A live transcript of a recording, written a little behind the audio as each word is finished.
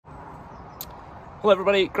Hello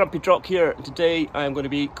everybody, Grumpy Jock here. Today I am going to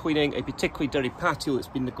be cleaning a particularly dirty patio that's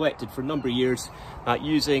been neglected for a number of years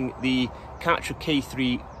using the KARCHER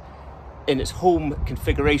K3 in its home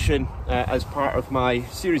configuration as part of my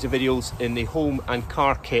series of videos in the home and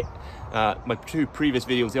car kit. My two previous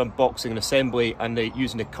videos, the unboxing and assembly and the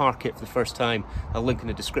using the car kit for the first time, I'll link in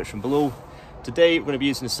the description below. Today we're going to be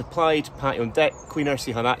using the supplied patio and deck cleaner,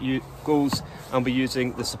 see how that goes. I'll be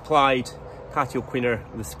using the supplied patio cleaner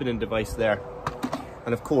with the spinning device there.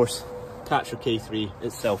 And of course, KARCHER K3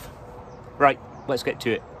 itself. Right, let's get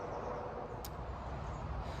to it.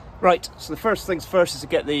 Right, so the first things first is to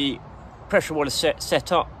get the pressure water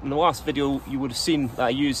set up. In the last video, you would have seen that I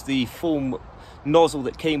used the foam nozzle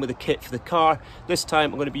that came with the kit for the car. This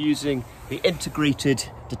time, I'm going to be using the integrated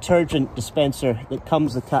detergent dispenser that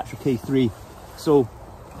comes with KARCHER K3. So,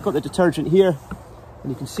 I've got the detergent here,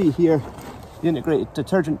 and you can see here, the integrated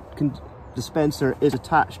detergent dispenser is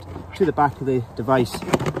attached to the back of the device.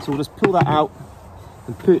 So we'll just pull that out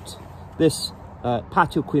and put this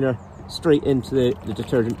patio cleaner straight into the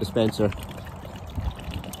detergent dispenser.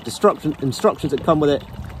 Instructions that come with it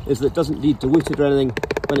is that it doesn't need diluted or anything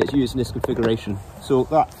when it's used in this configuration. So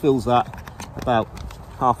that fills that about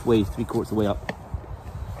halfway, 3/4 of the way up.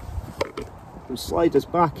 We'll slide this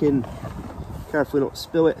back in, carefully not to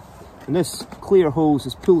spill it. And this clear hose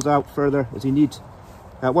just pulls out further as you need.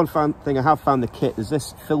 One thing I have found in the kit is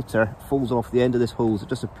this filter falls off the end of this hose. It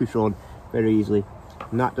just to push on very easily.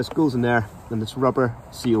 And that just goes in there, and this rubber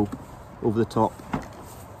seal over the top.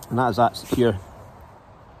 And that is that secure.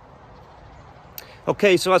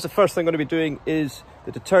 Okay, so as the first thing I'm going to be doing is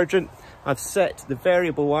the detergent. I've set the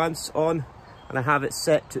variable lance on, and I have it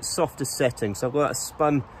set to its softest setting. So I've got that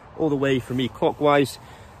spun all the way for me clockwise,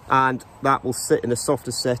 and that will sit in the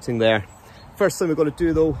softest setting there. First thing we're going to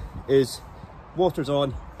do though is water's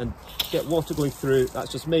on and get water going through. That's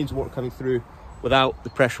just mains water coming through without the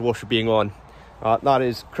pressure washer being on. That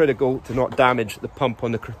is critical to not damage the pump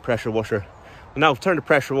on the pressure washer. We'll now turn the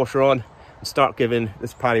pressure washer on and start giving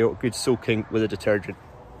this patio a good soaking with the detergent.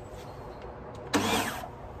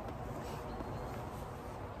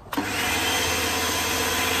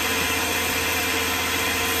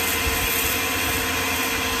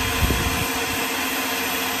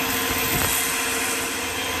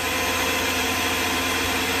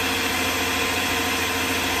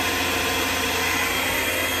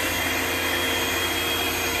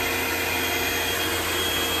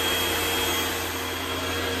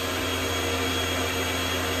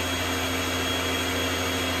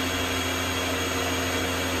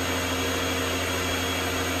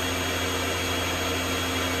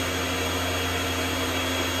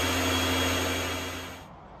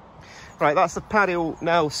 Right, that's the patio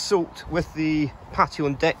now soaked with the patio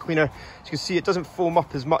and deck cleaner. As you can see, it doesn't foam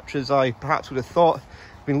up as much as I perhaps would have thought.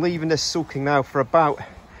 I've been leaving this soaking now for about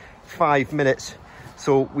 5 minutes.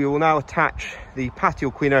 So we will now attach the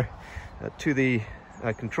patio cleaner to the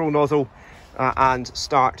control nozzle and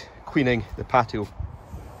start cleaning the patio.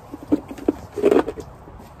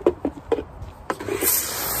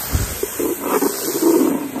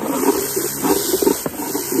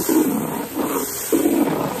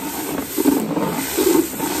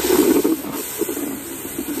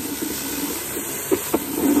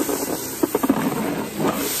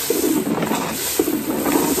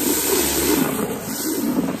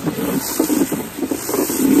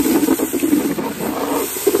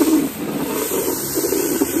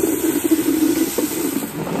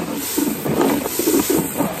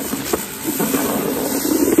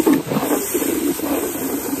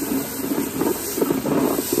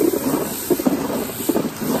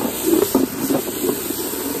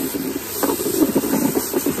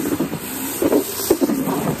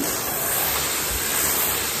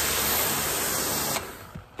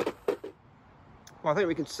 Well, I think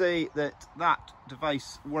we can say that that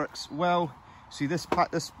device works well. See, this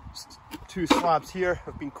two slabs here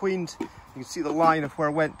have been cleaned. You can see the line of where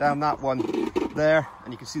I went down that one there,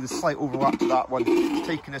 and you can see the slight overlap to that one. It's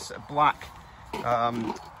taking this black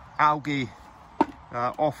algae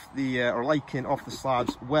off the or lichen off the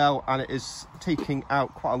slabs well, and it is taking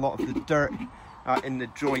out quite a lot of the dirt in the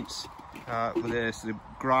joints with the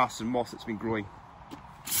grass and moss that's been growing.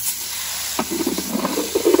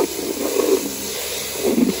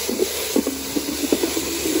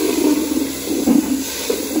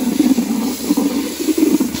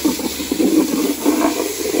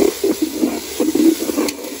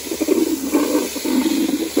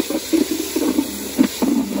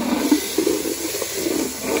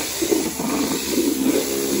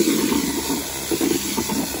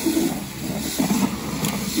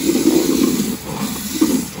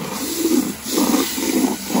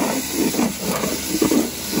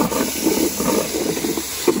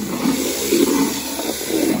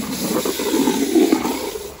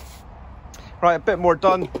 Right, a bit more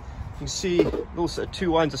done. You can see those sort of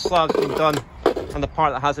 2 lines of slabs being done and the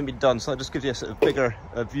part that hasn't been done. So that just gives you a sort of bigger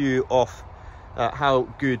view of how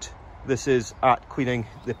good this is at cleaning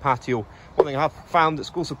the patio. One thing I have found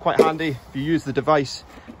that's also quite handy, if you use the device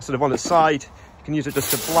sort of on its side, you can use it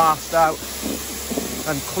just to blast out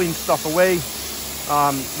and clean stuff away.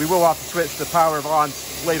 We will have to switch to the power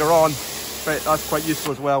lance later on, but that's quite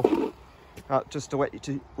useful as well, just to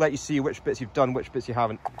let you see which bits you've done, which bits you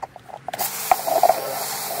haven't.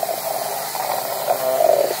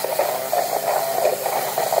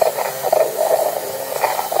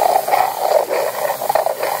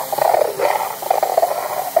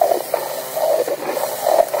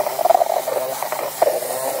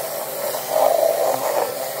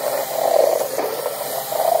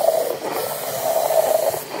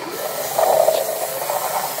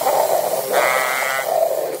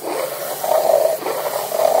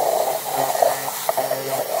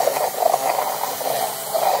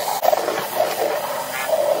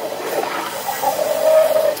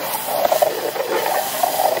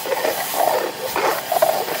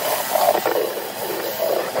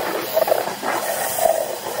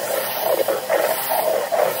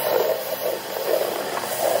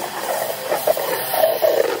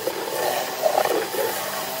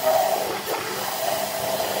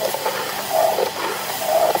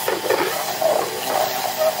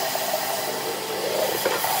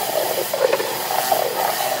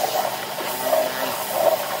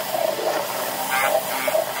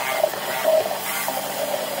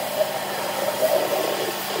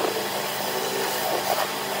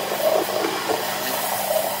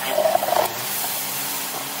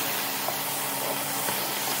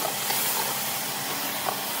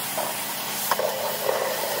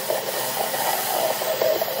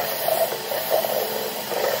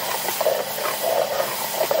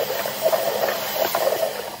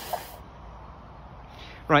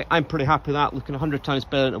 Right, I'm pretty happy with that, looking 100 times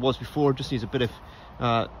better than it was before. Just needs a bit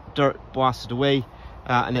of dirt blasted away.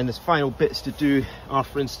 And then there's final bits to do are,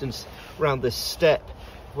 for instance, around this step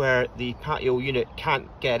where the patio unit can't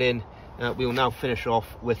get in. We will now finish off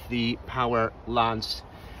with the power lance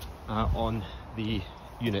on the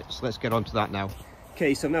unit. So let's get on to that now.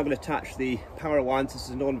 Okay, so I'm now going to attach the power lance. This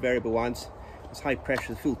is a non-variable lance. It's high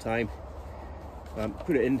pressure the full time.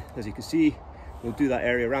 Put it in, as you can see. We'll do that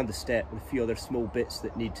area around the step and a few other small bits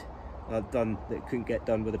that need done that couldn't get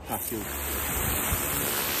done with the patio.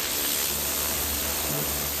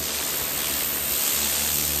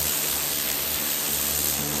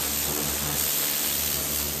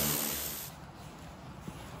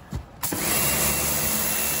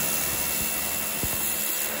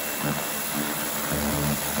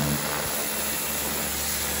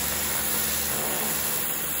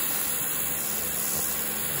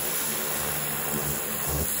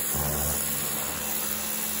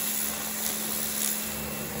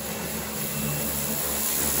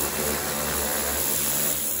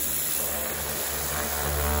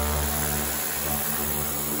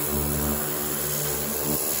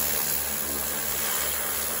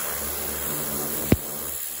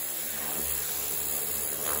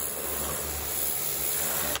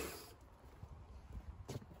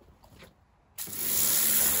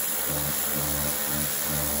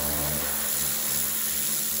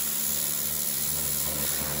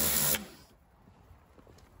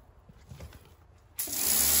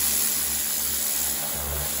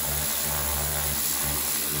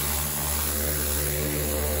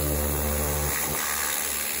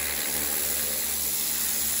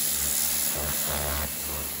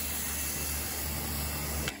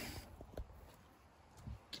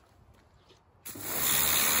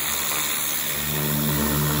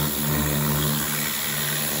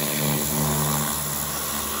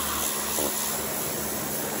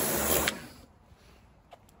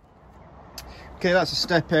 Okay, that's a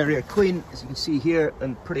step area clean, as you can see here,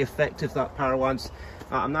 and pretty effective, that power lance.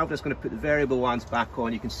 I'm now just going to put the variable lance back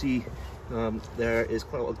on. You can see there is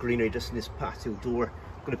quite a lot of greenery just in this patio door.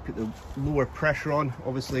 I'm going to put the lower pressure on,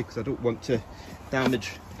 obviously, because I don't want to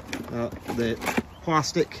damage the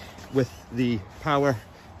plastic with the power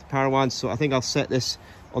lance. So I think I'll set this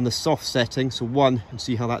on the soft setting, so 1, and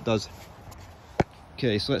see how that does.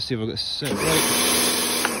 Okay, so let's see if I've got this set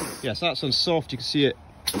right. Yes, that's on soft. You can see it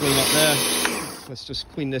going up there. Let's just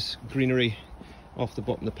clean this greenery off the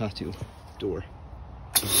bottom of the patio door.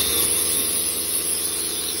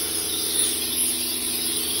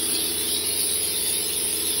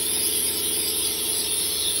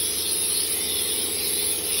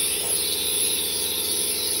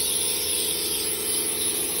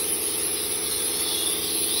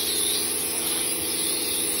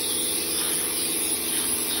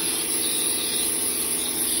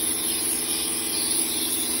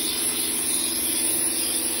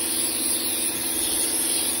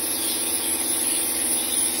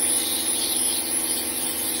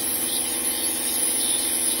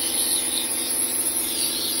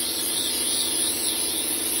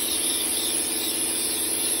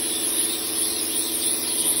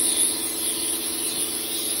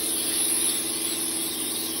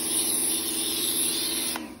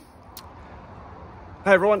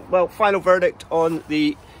 Hi everyone, well, final verdict on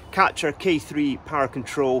the KARCHER K3 Power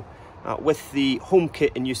Control with the home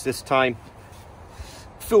kit in use this time.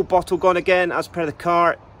 Full bottle gone again as per the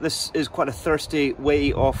car. This is quite a thirsty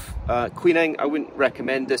way of cleaning. I wouldn't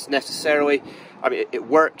recommend this necessarily. I mean, it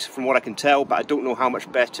worked from what I can tell, but I don't know how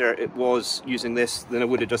much better it was using this than it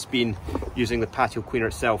would have just been using the patio cleaner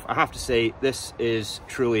itself. I have to say, this is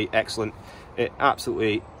truly excellent. It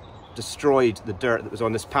absolutely destroyed the dirt that was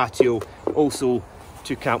on this patio. Also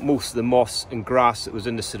took out most of the moss and grass that was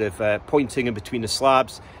in the sort of pointing in between the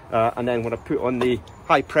slabs. And then when I put on the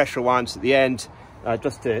high pressure ones at the end,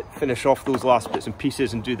 just to finish off those last bits and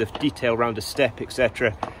pieces and do the detail around the step,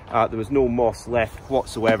 etc. There was no moss left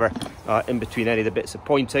whatsoever in between any of the bits of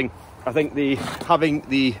pointing. I think having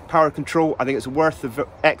the power control, I think it's worth the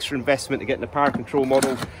extra investment to get in the power control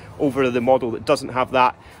model over the model that doesn't have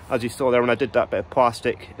that. As you saw there when I did that bit of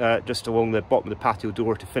plastic just along the bottom of the patio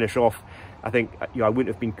door to finish off, I think I wouldn't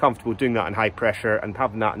have been comfortable doing that in high pressure, and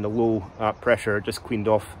having that in the low pressure just cleaned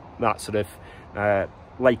off that sort of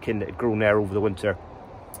lichen that had grown there over the winter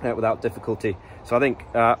without difficulty. So I think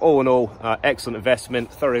all in all, excellent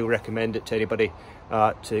investment. Thoroughly recommend it to anybody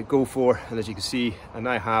to go for. And as you can see, I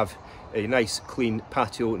now have a nice clean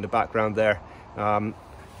patio in the background there.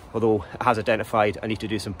 Although it has identified I need to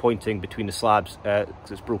do some pointing between the slabs because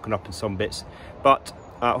it's broken up in some bits. But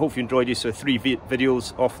I hope you enjoyed these sort of 3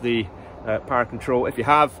 videos of the power control. If you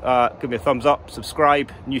have, give me a thumbs up,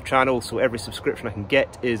 subscribe, new channel, so every subscription I can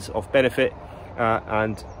get is of benefit.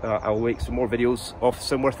 And I'll make some more videos of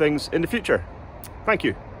similar things in the future. Thank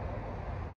you.